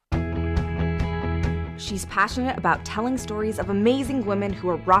She's passionate about telling stories of amazing women who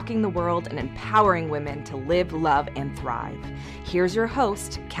are rocking the world and empowering women to live, love, and thrive. Here's your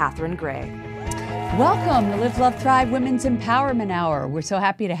host, Katherine Gray. Welcome to Live, Love, Thrive Women's Empowerment Hour. We're so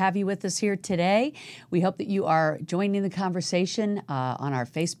happy to have you with us here today. We hope that you are joining the conversation on our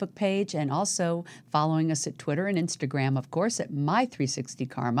Facebook page and also following us at Twitter and Instagram, of course, at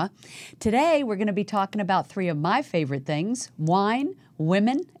My360Karma. Today, we're going to be talking about three of my favorite things: wine,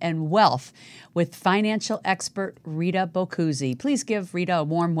 women, and wealth, with financial expert Rita Boccuzzi. Please give Rita a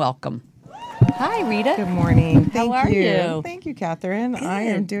warm welcome. Hi, Rita. Good morning. How are you? Thank you, Katherine. Good. I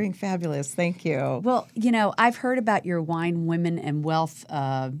am doing fabulous. Thank you. Well, you know, I've heard about your wine, women, and wealth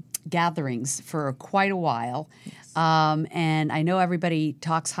gatherings for quite a while. Yes. And I know everybody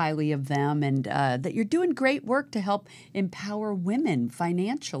talks highly of them, and that you're doing great work to help empower women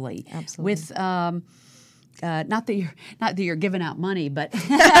financially. Absolutely. With not that you're giving out money, but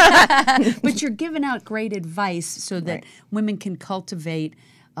but you're giving out great advice so that Right. women can cultivate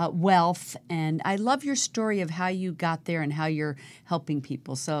wealth. And I love your story of how you got there and how you're helping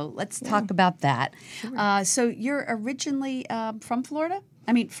people. So let's talk about that. Sure. So you're originally from Florida?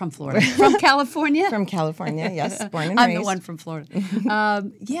 I mean, from Florida. From California? From California, yes. Born and I'm raised. the one from Florida.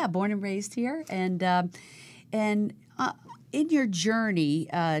 Yeah, born and raised here. And in your journey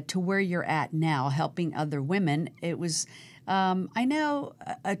to where you're at now, helping other women, it was, I know,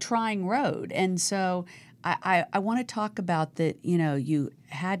 a trying road. And so I want to talk about that, you know, you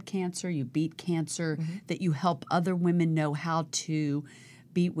had cancer, you beat cancer, that you help other women know how to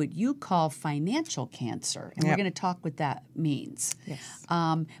beat what you call financial cancer. And we're Yep. going to talk what that means. Yes.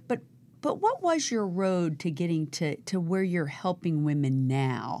 But what was your road to getting to where you're helping women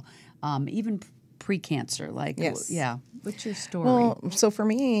now, even pre-cancer? Like, Yes. yeah. What's your story? Well, so for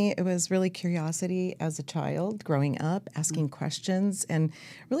me, it was really curiosity as a child growing up, asking questions, and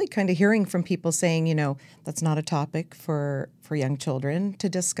really kind of hearing from people saying, you know, that's not a topic for young children to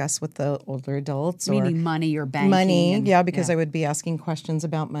discuss with the older adults. Meaning money or banking. Money, and- yeah, because I would be asking questions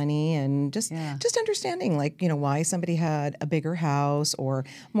about money and just Yeah. understanding, like, you know, why somebody had a bigger house or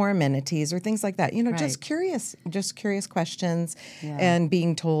more amenities or things like that. You know, Right. just curious questions, Yeah. and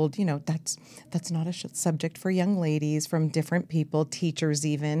being told, you know, that's not a subject for young ladies from different people, teachers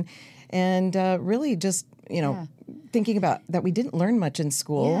even, and really just, you know, thinking about that we didn't learn much in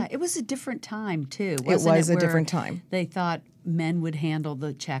school. Yeah, it was a different time too. It Wasn't was a where different time. They thought men would handle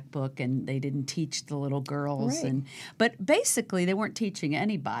the checkbook, and they didn't teach the little girls. Right. But basically, they weren't teaching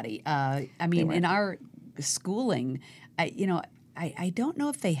anybody. I mean, in our schooling, I don't know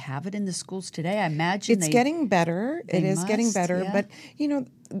if they have it in the schools today. I imagine It's getting better. It is getting must, better. yeah. But, you know,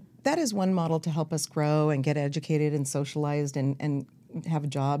 that is one model to help us grow and get educated and socialized and have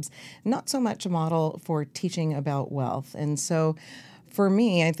jobs. Not so much a model for teaching about wealth. And so for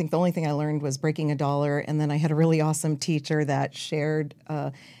me, I think the only thing I learned was breaking a dollar. And then I had a really awesome teacher that shared,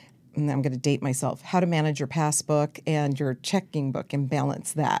 and I'm going to date myself, how to manage your passbook and your checking book and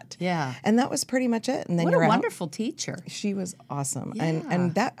balance that. Yeah. And that was pretty much it. And then What you're a out. wonderful teacher. She was awesome. Yeah.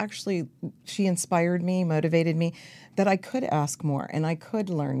 And that actually, she inspired me, motivated me, that I could ask more and I could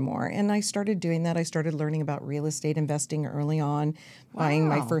learn more. And I started doing that. I started learning about real estate investing early on, buying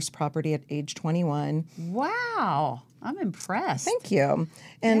my Wow. first property at age 21. Wow, I'm impressed. Thank you.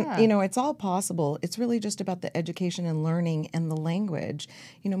 And, Yeah. you know, it's all possible. It's really just about the education and learning and the language.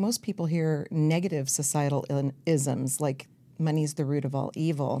 You know, most people hear negative societal isms like money's the root of all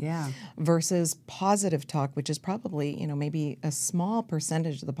evil, Yeah. versus positive talk, which is probably, you know, maybe a small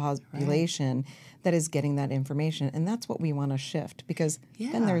percentage of the population that is getting that information. And that's what we want to shift, because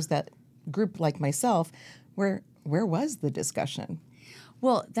Yeah. then there's that group like myself where was the discussion?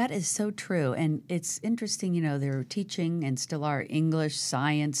 Well, that is so true. And it's interesting, you know, they're teaching and still are English,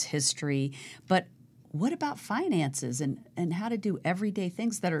 science, history, but what about finances and how to do everyday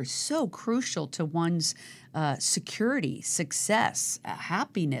things that are so crucial to one's security, success,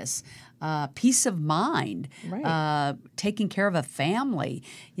 happiness, peace of mind, Right. taking care of a family,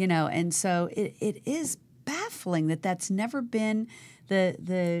 you know? And so it is baffling that that's never been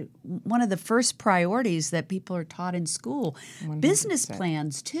the one of the first priorities that people are taught in school. 100%. Business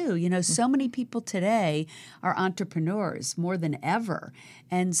plans too. You know, so many people today are entrepreneurs more than ever,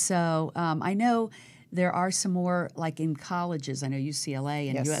 and so I know there are some more, like in colleges. I know UCLA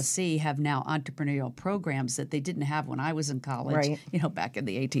and Yes. USC have now entrepreneurial programs that they didn't have when I was in college. Right. You know, back in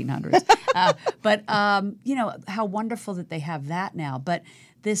the 1800s. But you know how wonderful that they have that now. But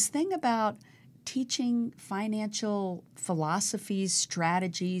this thing about teaching financial philosophies,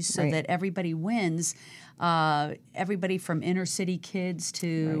 strategies, so Right. that everybody wins. Everybody from inner city kids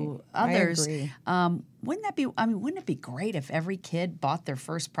to Right. I others. agree. Wouldn't that be? I mean, wouldn't it be great if every kid bought their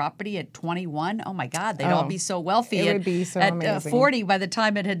first property at 21? Oh my God, they'd all be so wealthy. it at, would be so at amazing. 40 by the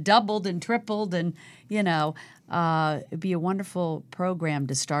time it had doubled and tripled, and it'd be a wonderful program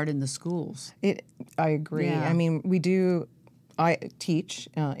to start in the schools. I agree. Yeah. I mean, I teach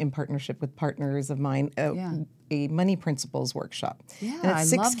in partnership with partners of mine a money principles workshop. Yeah, and it's I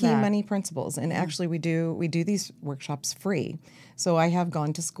 6 love key that. money principles. And actually, we do these workshops free. So I have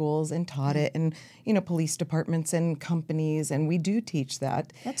gone to schools and taught it, and police departments and companies, and we do teach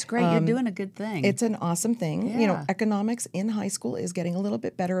that. That's great. You're doing a good thing. It's an awesome thing. Yeah. Economics in high school is getting a little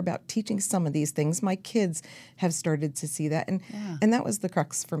bit better about teaching some of these things. My kids have started to see that, and that was the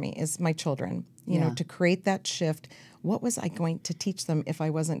crux for me, is my children. To create that shift. What was I going to teach them if I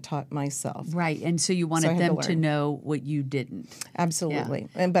wasn't taught myself? Right, and so you I wanted had to them to learn. know what you didn't. Absolutely,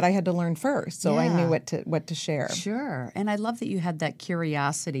 but I had to learn first, so I Yeah. knew what to share. Sure, and I love that you had that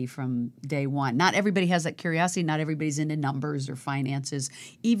curiosity from day one. Not everybody has that curiosity. Not everybody's into numbers or finances,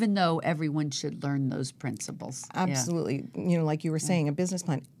 even though everyone should learn those principles. Yeah. Absolutely, like you were saying, a business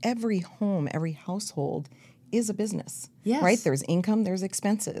plan. Every home, every household is a business. Yes. Right? There's income, there's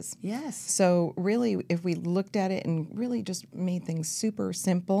expenses. Yes. So really, if we looked at it and really just made things super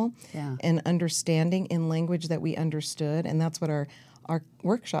simple and understanding in language that we understood, and that's what our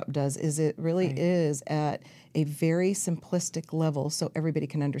workshop does, is it really is at a very simplistic level so everybody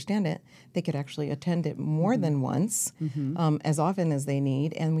can understand it. They could actually attend it more than once, as often as they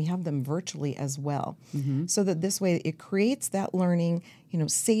need, and we have them virtually as well. So that this way it creates that learning,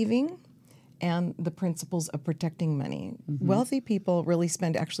 saving, and the principles of protecting money. Wealthy people really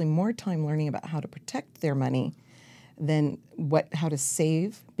spend actually more time learning about how to protect their money than how to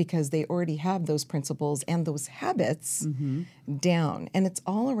save, because they already have those principles and those habits down. And it's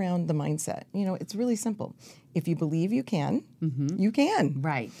all around the mindset. It's really simple. If you believe you can, you can.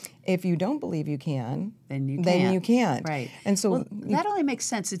 Right. If you don't believe you can, Then you can't. can't. Right. And so well, that only makes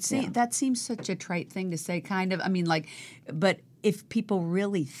sense. That seems such a trite thing to say, kind of. I mean, but if people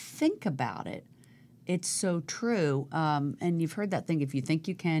really think about it, it's so true. And you've heard that thing: if you think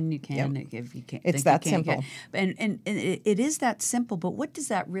you can, you can. Yep. If you can't, It's think that you can't, simple. you can't. And it is that simple. But what does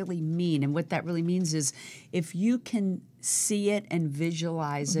that really mean? And what that really means is, if you can see it and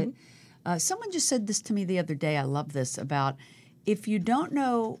visualize it. Someone just said this to me the other day. I love this, about if you don't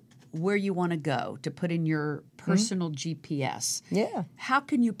know where you want to go to put in your personal GPS. Yeah. How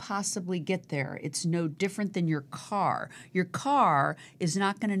can you possibly get there? It's no different than your car. Your car is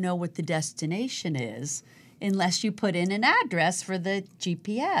not going to know what the destination is unless you put in an address for the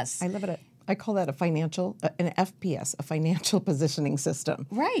GPS. I love it. I call that an FPS, a financial positioning system.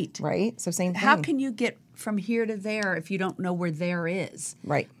 Right. Right? So same thing. How can you get from here to there if you don't know where there is?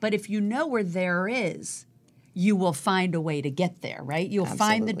 Right. But if you know where there is, you will find a way to get there, right? You'll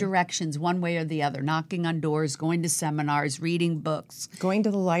find the Absolutely. directions one way or the other, knocking on doors, going to seminars, reading books. Going to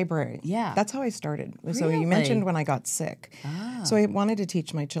the library. Yeah. That's how I started. So Really? you mentioned when I got sick. So I wanted to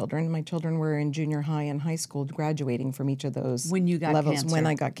teach my children. My children were in junior high and high school, graduating from each of those When you got levels cancer. when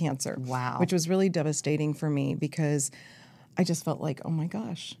I got cancer. Wow. Which was really devastating for me, because I just felt like, oh my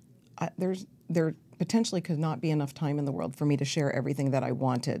gosh, there potentially could not be enough time in the world for me to share everything that I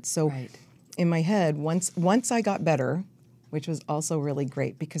wanted. So Right. in my head, once I got better, which was also really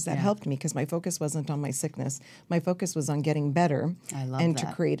great, because that helped me, because my focus wasn't on my sickness. My focus was on getting better I love and to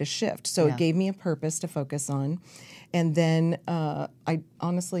that. create a shift. So Yeah. it gave me a purpose to focus on. And then I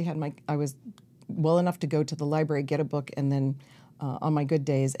honestly I was well enough to go to the library, get a book, and then on my good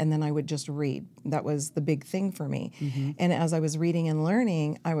days, and then I would just read. That was the big thing for me. And as I was reading and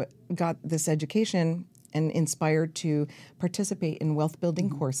learning, got this education and inspired to participate in wealth building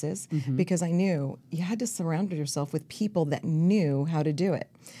courses, because I knew you had to surround yourself with people that knew how to do it.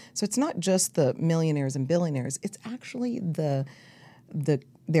 So it's not just the millionaires and billionaires, it's actually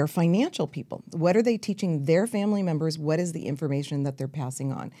their financial people. What are they teaching their family members? What is the information that they're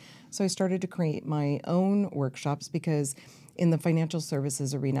passing on? So I started to create my own workshops, because in the financial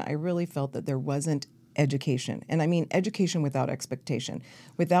services arena, I really felt that there wasn't education. And I mean education without expectation,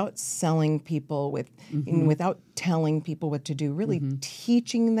 without selling people, without telling people what to do, really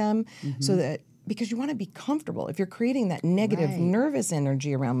teaching them so that, because you want to be comfortable. If you're creating that negative, Right. nervous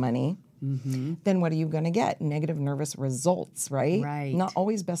energy around money, then what are you going to get? Negative, nervous results, right? Right. Not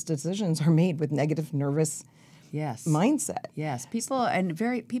always best decisions are made with negative, nervous Yes. mindset. Yes, people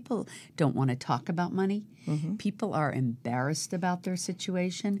don't want to talk about money. People are embarrassed about their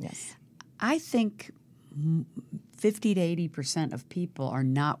situation. Yes. I think 50 to 80% of people are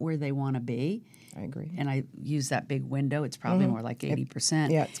not where they want to be. I agree. And I use that big window. It's probably more like 80%.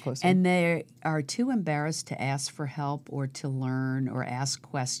 Yeah, it's closer. And they are too embarrassed to ask for help or to learn or ask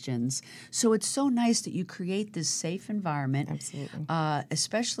questions. So it's so nice that you create this safe environment. Absolutely.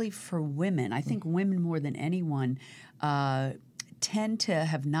 Especially for women. I think women more than anyone tend to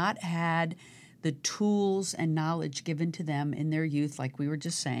have not had the tools and knowledge given to them in their youth, like we were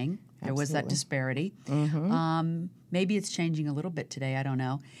just saying. There was that disparity. Maybe it's changing a little bit today. I don't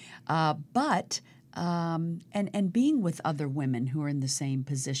know. And being with other women who are in the same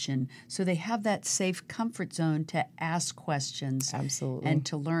position, so they have that safe comfort zone to ask questions. Absolutely. And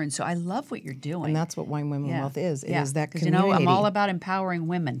to learn. So I love what you're doing. And that's what Wine Women Wealth is. It is that 'Cause, community. I'm all about empowering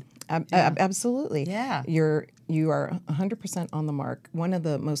women. Absolutely. Yeah. You are 100% on the mark. One of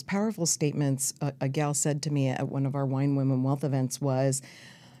the most powerful statements a gal said to me at one of our Wine Women Wealth events was,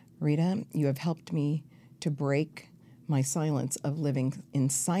 Rita, you have helped me to break my silence of living in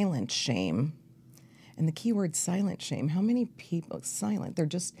silent shame. And the key word silent shame, how many people silent? They're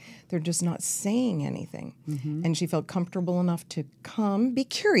just not saying anything. And she felt comfortable enough to come, be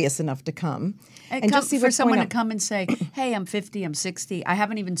curious enough to come, and just see for what's someone going to come and say, "Hey, I'm 50, I'm 60, I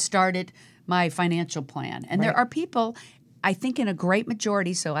haven't even started my financial plan." And there are people, I think in a great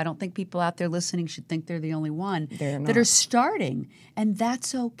majority, so I don't think people out there listening should think they're the only one, that are starting, and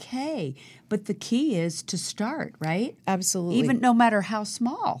that's okay. But the key is to start, right? Absolutely. Even no matter how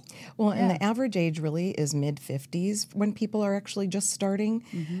small. Well, and the average age really is mid-50s when people are actually just starting.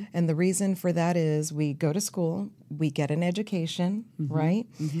 And the reason for that is we go to school, we get an education, right?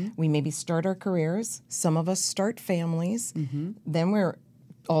 We maybe start our careers. Some of us start families. Then we're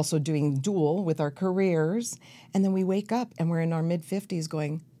also doing dual with our careers. And then we wake up and we're in our mid-50s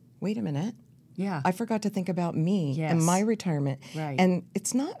going, wait a minute. Yeah. I forgot to think about me and my retirement. Right. And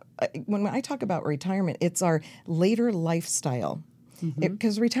it's not, when I talk about retirement, it's our later lifestyle.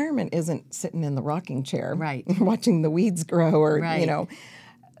 Because retirement isn't sitting in the rocking chair, Right. watching the weeds grow, or, Right.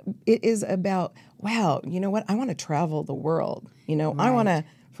 It is about, wow, you know what? I want to travel the world. I want to,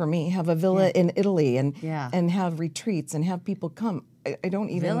 for me, have a villa in Italy and have retreats and have people come. I don't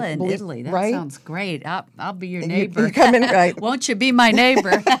even Villa in believe, Italy. That right? sounds great. I'll be your neighbor. You come in, right? Won't you be my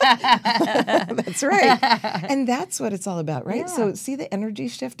neighbor? That's right. And that's what it's all about, right? Yeah. So see the energy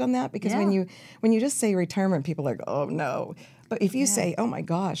shift on that? Because when you just say retirement, people are like, oh no. But if you say, oh my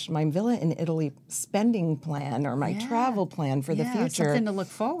gosh, my villa in Italy spending plan or my travel plan for the future. Something to look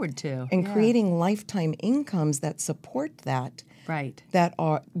forward to. And creating lifetime incomes that support that. Right. That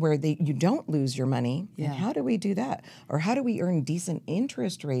are where you don't lose your money. Yeah. And how do we do that? Or how do we earn decent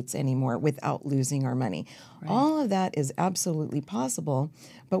interest rates anymore without losing our money? Right. All of that is absolutely possible,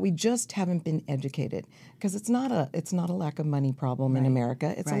 but we just haven't been educated, because it's not a lack of money problem in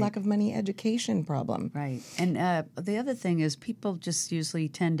America. It's a lack of money education problem. Right. And the other thing is people just usually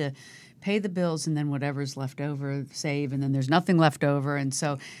tend to pay the bills and then whatever's left over, save, and then there's nothing left over. And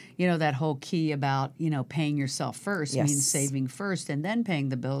so, that whole key about, paying yourself first means saving first and then paying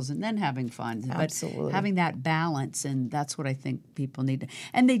the bills and then having fun. Absolutely. But having that balance, and that's what I think people need to.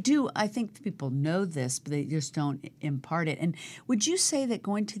 And they do, I think people know this, but they just don't impart it. And would you say that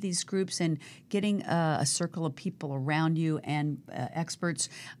going to these groups and getting a circle of people around you and experts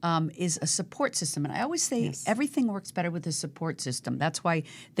is a support system? And I always say everything works better with a support system. That's why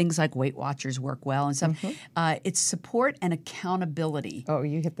things like Weight Watchers work well and stuff. It's support and accountability. Oh,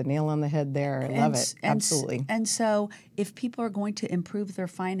 you hit the nail on the head there. I love it. Absolutely. And so if people are going to improve their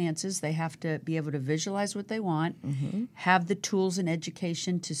finances, they have to be able to visualize what they want, have the tools and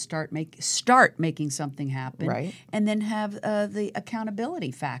education to start making something happen, right. And then have the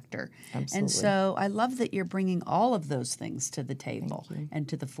accountability factor. Absolutely. And so I love that you're bringing all of those things to the table and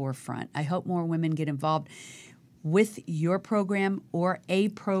to the forefront. I hope more women get involved with your program or a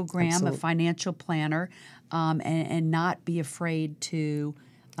program, a financial planner, and not be afraid to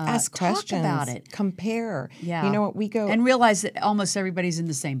ask talk questions about it, compare. Yeah, you know what, we go and realize that almost everybody's in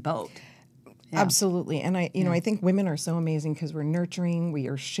the same boat. Yeah. Absolutely. And I think women are so amazing because we're nurturing, we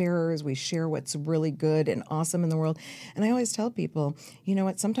are sharers, we share what's really good and awesome in the world. And I always tell people, you know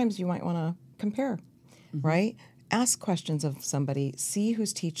what, sometimes you might want to compare, right? Ask questions of somebody, see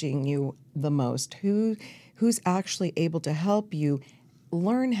who's teaching you the most, who's actually able to help you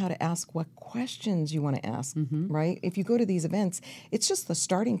learn how to ask what questions you want to ask, right? If you go to these events, it's just the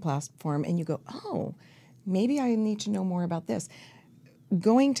starting platform and you go, oh, maybe I need to know more about this.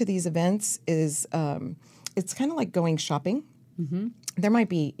 Going to these events is, it's kind of like going shopping. There might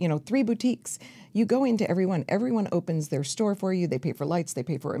be, 3 boutiques. You go into everyone opens their store for you. They pay for lights, they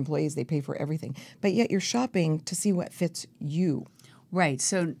pay for employees, they pay for everything. But yet you're shopping to see what fits you. Right.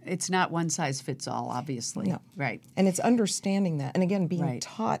 So it's not one size fits all, obviously. No. Right. And it's understanding that. And again, being Right.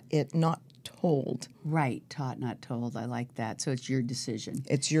 taught it, not told. Right. Taught, not told. I like that. So it's your decision.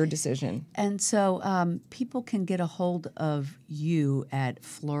 It's your decision. And so people can get a hold of you at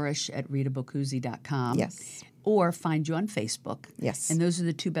flourish@ritabocuzzi.com. Yes. Or find you on Facebook. Yes. And those are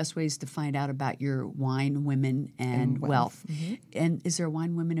the two best ways to find out about your Wine, Women, and Wealth. And is there a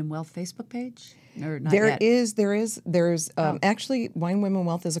Wine, Women, and Wealth Facebook page? Or not yet? There's actually Wine Women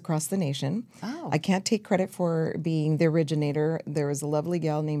Wealth is across the nation. Oh. I can't take credit for being the originator. There was a lovely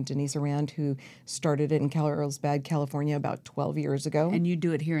gal named Denise Arand who started it in Carlsbad, California about 12 years ago. And you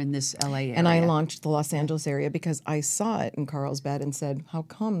do it here in this LA area. And I launched the Los Angeles area because I saw it in Carlsbad and said, how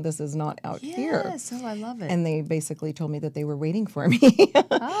come this is not out here? Yes, oh, I love it. And they basically told me that they were waiting for me.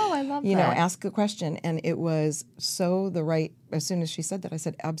 Oh, I love You that. know, ask a question. And it was so the right, as soon as she said that, I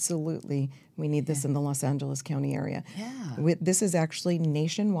said, absolutely, we need this in the Los Angeles County area. Yeah. This is actually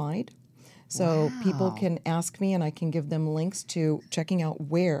nationwide. So people Wow. can ask me and I can give them links to checking out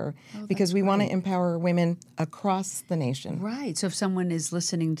where, because that's we want to great. empower women across the nation. Right. So if someone is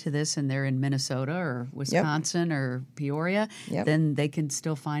listening to this and they're in Minnesota or Wisconsin or Peoria, Yep. then they can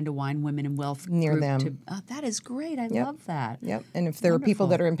still find a Wine, Women, and Wealth Near group them. That is great. I Yep. love that. Yep. And if there are people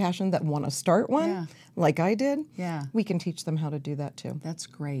that are impassioned that want to start one, Yeah. like I did, Yeah. we can teach them how to do that too. That's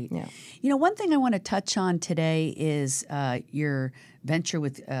great. Yeah. You know, one thing I want to touch on today is your venture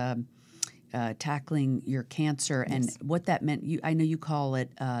with tackling your cancer and what that meant. I know you call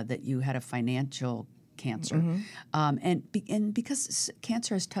it that you had a financial cancer, and because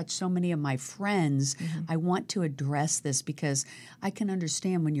cancer has touched so many of my friends, I want to address this because I can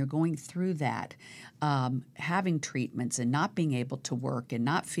understand when you're going through that, having treatments and not being able to work and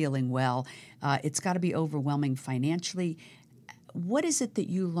not feeling well. It's got to be overwhelming financially. What is it that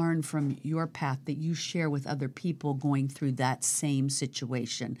you learned from your path that you share with other people going through that same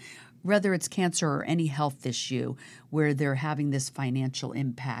situation? Whether it's cancer or any health issue where they're having this financial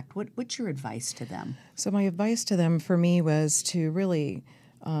impact, what's your advice to them? So my advice to them for me was to really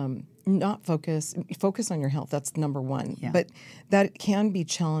not focus on your health. That's number one. Yeah. But that can be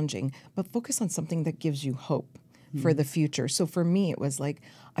challenging. But focus on something that gives you hope for the future. So for me, it was like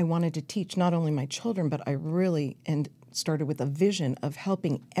I wanted to teach not only my children, but I really started with a vision of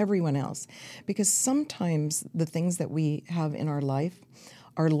helping everyone else. Because sometimes the things that we have in our life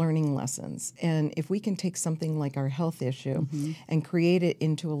are learning lessons. And if we can take something like our health issue and create it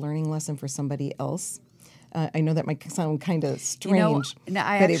into a learning lesson for somebody else, I know that might sound kind of strange, I but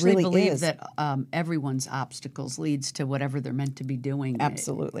actually it really believe is. that everyone's obstacles leads to whatever they're meant to be doing.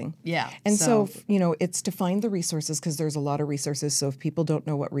 Absolutely. Yeah. And so, you know, it's to find the resources because there's a lot of resources. So if people don't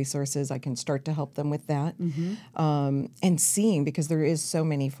know what resources, I can start to help them with that. And seeing, because there is so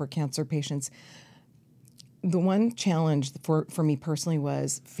many for cancer patients. The one challenge for me personally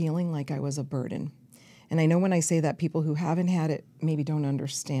was feeling like I was a burden. And I know when I say that, people who haven't had it maybe don't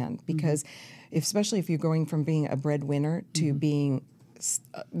understand because especially if you're going from being a breadwinner to being,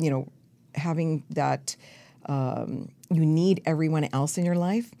 you know, having that you need everyone else in your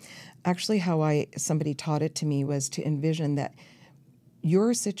life. Actually, how somebody taught it to me was to envision that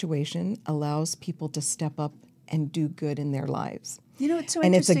your situation allows people to step up and do good in their lives. You know, it's so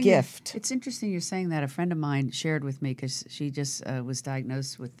And it's a interesting. gift. It's interesting you're saying that. A friend of mine shared with me because she just was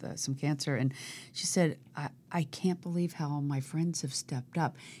diagnosed with some cancer, and she said, I can't believe how all my friends have stepped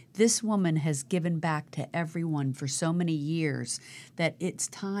up. This woman has given back to everyone for so many years that it's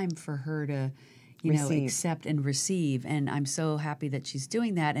time for her to, you know, Receive. accept and receive. And I'm so happy that she's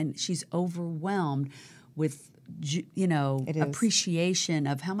doing that. And she's overwhelmed with you know, It is. appreciation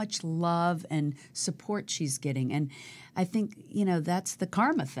of how much love and support she's getting. And I think, you know, that's the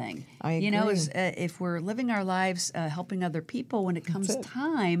karma thing. I You know, agree. is, if we're living our lives helping other people, when it comes it.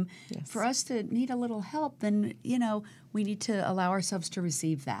 time Yes. for us to need a little help, then, you know, we need to allow ourselves to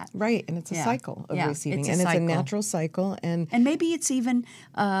receive that. Right, and it's a Yeah. cycle of Yeah, receiving, it's a and it's a cycle. natural cycle. And And maybe it's even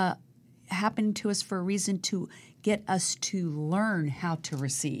happening to us for a reason to get us to learn how to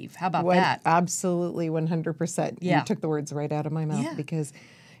receive. How about that? Absolutely, 100%. Yeah. You took the words right out of my mouth Yeah. because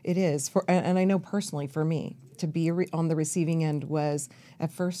it is. And I know personally for me, to be on the receiving end was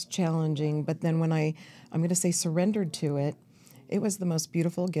at first challenging, but then when I'm going to say surrendered to it, it was the most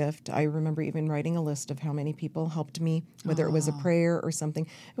beautiful gift. I remember even writing a list of how many people helped me, whether it was a prayer or something.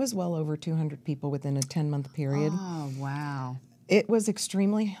 It was well over 200 people within a 10-month period. Oh, wow. It was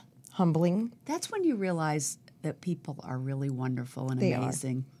extremely humbling. That's when you realize that people are really wonderful and They are.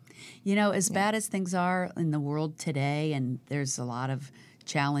 amazing. You know, as bad as things are in the world today, and there's a lot of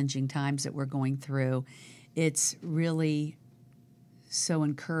challenging times that we're going through, it's really so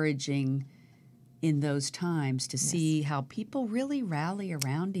encouraging in those times to see how people really rally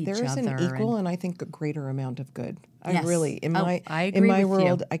around each There is other. an equal and I think a greater amount of good. I Yes. really in Oh, my I in agree my with you.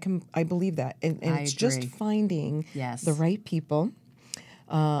 world I believe that. And I it's just agree. finding Yes. the right people,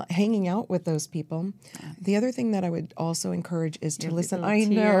 hanging out with those people. The other thing that I would also encourage is to Your listen. little I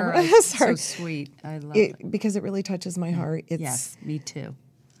tear, know. so Sorry. sweet. I love it. Because it really touches my heart. It's Yes, me too.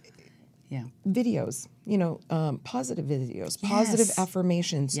 Yeah. videos, positive videos, positive Yes.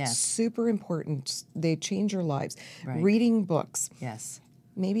 affirmations, Yes. super important. They change your lives. Right. Reading books, Yes.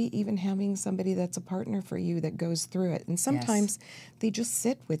 maybe even having somebody that's a partner for you that goes through it. And sometimes they just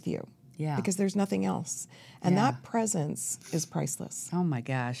sit with you Yeah. because there's nothing else. And Yeah. that presence is priceless. Oh my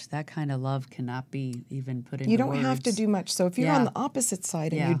gosh, that kind of love cannot be even put into You don't words. have to do much. So if you're on Yeah. the opposite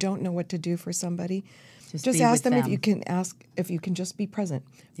side and Yeah. you don't know what to do for somebody, Just just be ask with them if them. you can just be present.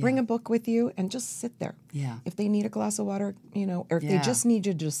 Bring a book with you and just sit there. Yeah. If they need a glass of water, or if Yeah. they just need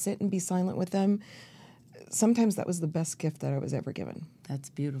you to just sit and be silent with them, sometimes that was the best gift that I was ever given. That's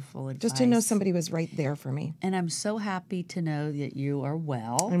beautiful advice. Just to know somebody was right there for me. And I'm so happy to know that you are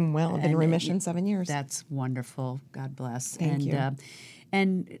well. I'm well. I've been in And remission 7 years. That's wonderful. God bless. Thank you.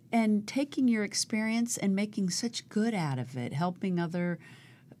 And taking your experience and making such good out of it, helping other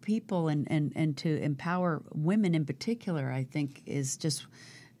people and to empower women in particular, I think is just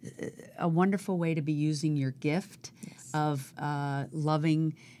a wonderful way to be using your gift of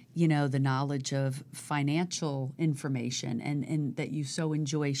loving, the knowledge of financial information and that you so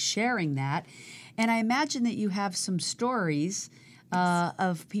enjoy sharing that. And I imagine that you have some stories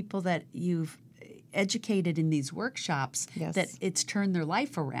of people that you've educated in these workshops Yes. that it's turned their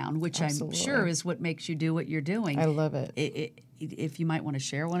life around, which Absolutely. I'm sure is what makes you do what you're doing. I love it. If you might want to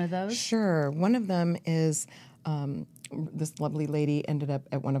share one of those. Sure. One of them is this lovely lady ended up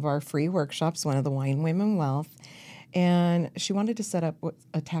at one of our free workshops, one of the Wine Women Wealth, and she wanted to set up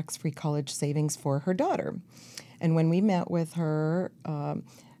a tax-free college savings for her daughter. And when we met with her,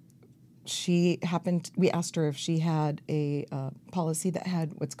 we asked her if she had a policy that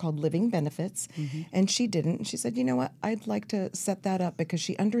had what's called living benefits, and she didn't. And she said, you know what, I'd like to set that up because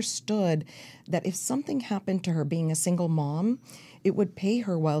she understood that if something happened to her being a single mom, it would pay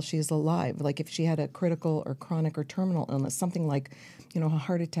her while she's alive. Like if she had a critical or chronic or terminal illness, something like, a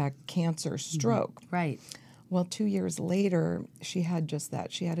heart attack, cancer, stroke. Right. Well, 2 years later, she had just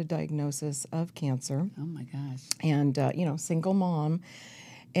that. She had a diagnosis of cancer Oh my gosh. and, single mom.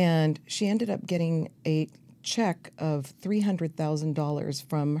 And she ended up getting a check of $300,000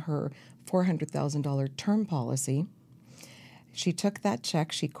 from her $400,000 term policy. She took that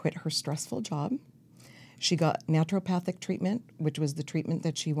check. She quit her stressful job. She got naturopathic treatment, which was the treatment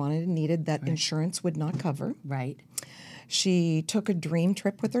that she wanted and needed that insurance would not cover. Right. She took a dream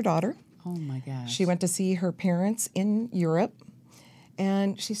trip with her daughter. Oh my gosh. She went to see her parents in Europe.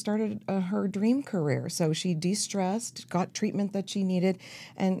 And she started her dream career. So she de-stressed, got treatment that she needed,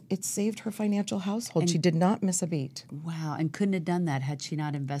 and it saved her financial household. She did not miss a beat. Wow. And couldn't have done that had she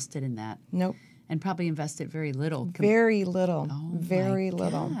not invested in that. Nope. And probably invested very little. Very little. Oh very my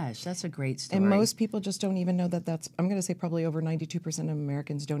little. Gosh, that's a great story. And most people just don't even know that that's, I'm going to say probably over 92% of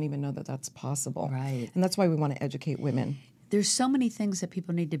Americans don't even know that that's possible. Right. And that's why we want to educate women. There's so many things that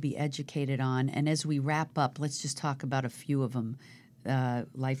people need to be educated on. And as we wrap up, let's just talk about a few of them.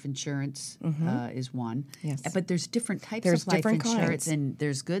 Life insurance is one. Yes. But there's different types There's of life different insurance, kinds. and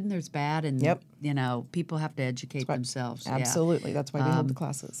there's good and there's bad, and Yep. people have to educate themselves. Yeah. Absolutely. That's why we hold the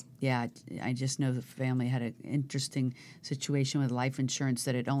classes. Yeah, I just know the family had an interesting situation with life insurance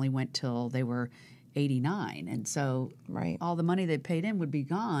that it only went till they were 89, and so Right. all the money they paid in would be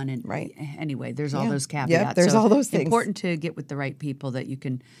gone. And Right. Anyway, there's all Yeah. those Yep, caveats. there's So all those things. Important to get with the right people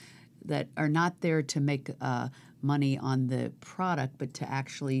that are not there to make money on the product, but to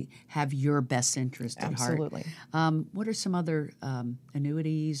actually have your best interest at heart. Absolutely. What are some other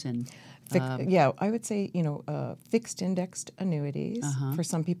annuities and I would say, fixed indexed annuities Uh-huh. for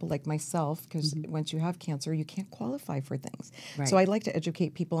some people like myself, because once you have cancer, you can't qualify for things. Right. So I'd like to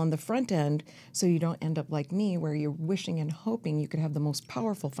educate people on the front end so you don't end up like me, where you're wishing and hoping you could have the most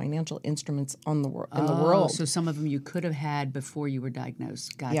powerful financial instruments in the world. So some of them you could have had before you were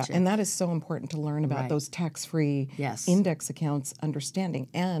diagnosed. Gotcha. Yeah, and that is so important to learn about Right. those tax-free Yes. index accounts, understanding.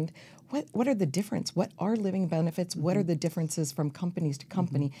 And what are the difference? What are living benefits? What are the differences from companies to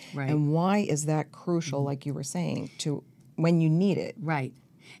company? Right. And why is that crucial, like you were saying, to when you need it? Right.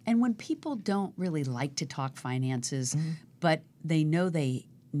 And when people don't really like to talk finances, but they know they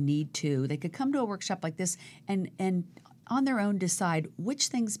need to, they could come to a workshop like this and on their own decide which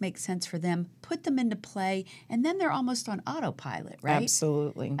things make sense for them, put them into play, and then they're almost on autopilot, right?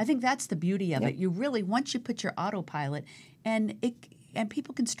 Absolutely. I think that's the beauty of it. You really, once you put your autopilot, and and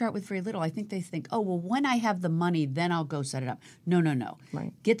people can start with very little. I think they think, oh, well, when I have the money, then I'll go set it up. No.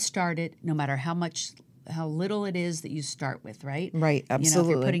 Right. Get started, no matter how little it is that you start with, right? Right, You know, if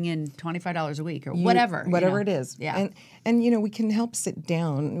absolutely. you're putting in $25 a week or whatever. Whatever you know. it is. Yeah. And, you know, we can help sit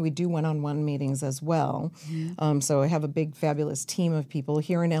down. We do one-on-one meetings as well. So I have a big, fabulous team of people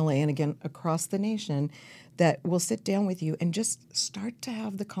here in LA and, again, across the nation that will sit down with you and just start to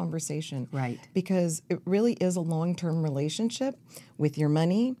have the conversation. Right. Because it really is a long-term relationship with your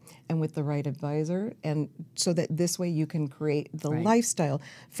money and with the right advisor, and so that this way you can create the lifestyle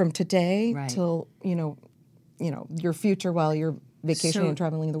from today Right. till, you know, your future while you're vacationing So and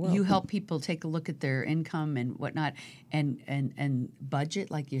traveling the world. You help people take a look at their income and whatnot, and budget,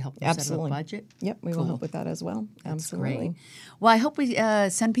 like you help them set up Absolutely. a budget. Yep, we will help with that as well. Absolutely. Great. Well, I hope we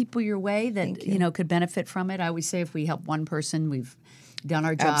send people your way that you know could benefit from it. I always say if we help one person, we've done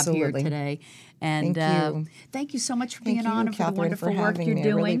our job Absolutely. here today. And Thank you. thank you so much for Thank being you, on and for the Catherine, wonderful for work having you're me.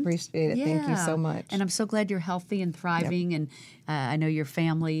 doing. I really appreciate it. Thank you so much. And I'm so glad you're healthy and thriving, and I know your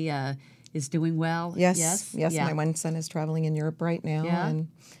family is doing well. Yes. Yeah. My one son is traveling in Europe right now, Yeah? and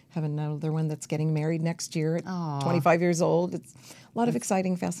have another one that's getting married next year at 25 years old. It's a lot of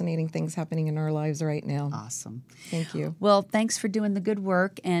exciting, fascinating things happening in our lives right now. Awesome. Thank you. Well, thanks for doing the good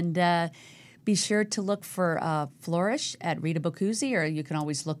work, and be sure to look for Flourish at Rita Boccuzzi, or you can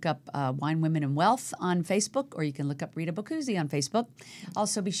always look up Wine, Women, and Wealth on Facebook, or you can look up Rita Boccuzzi on Facebook.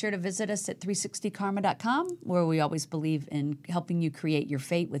 Also, be sure to visit us at 360karma.com, where we always believe in helping you create your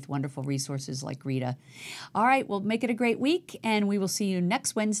fate with wonderful resources like Rita. All right, well, make it a great week, and we will see you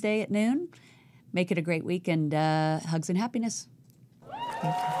next Wednesday at noon. Make it a great week, and hugs and happiness.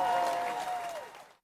 Thank you.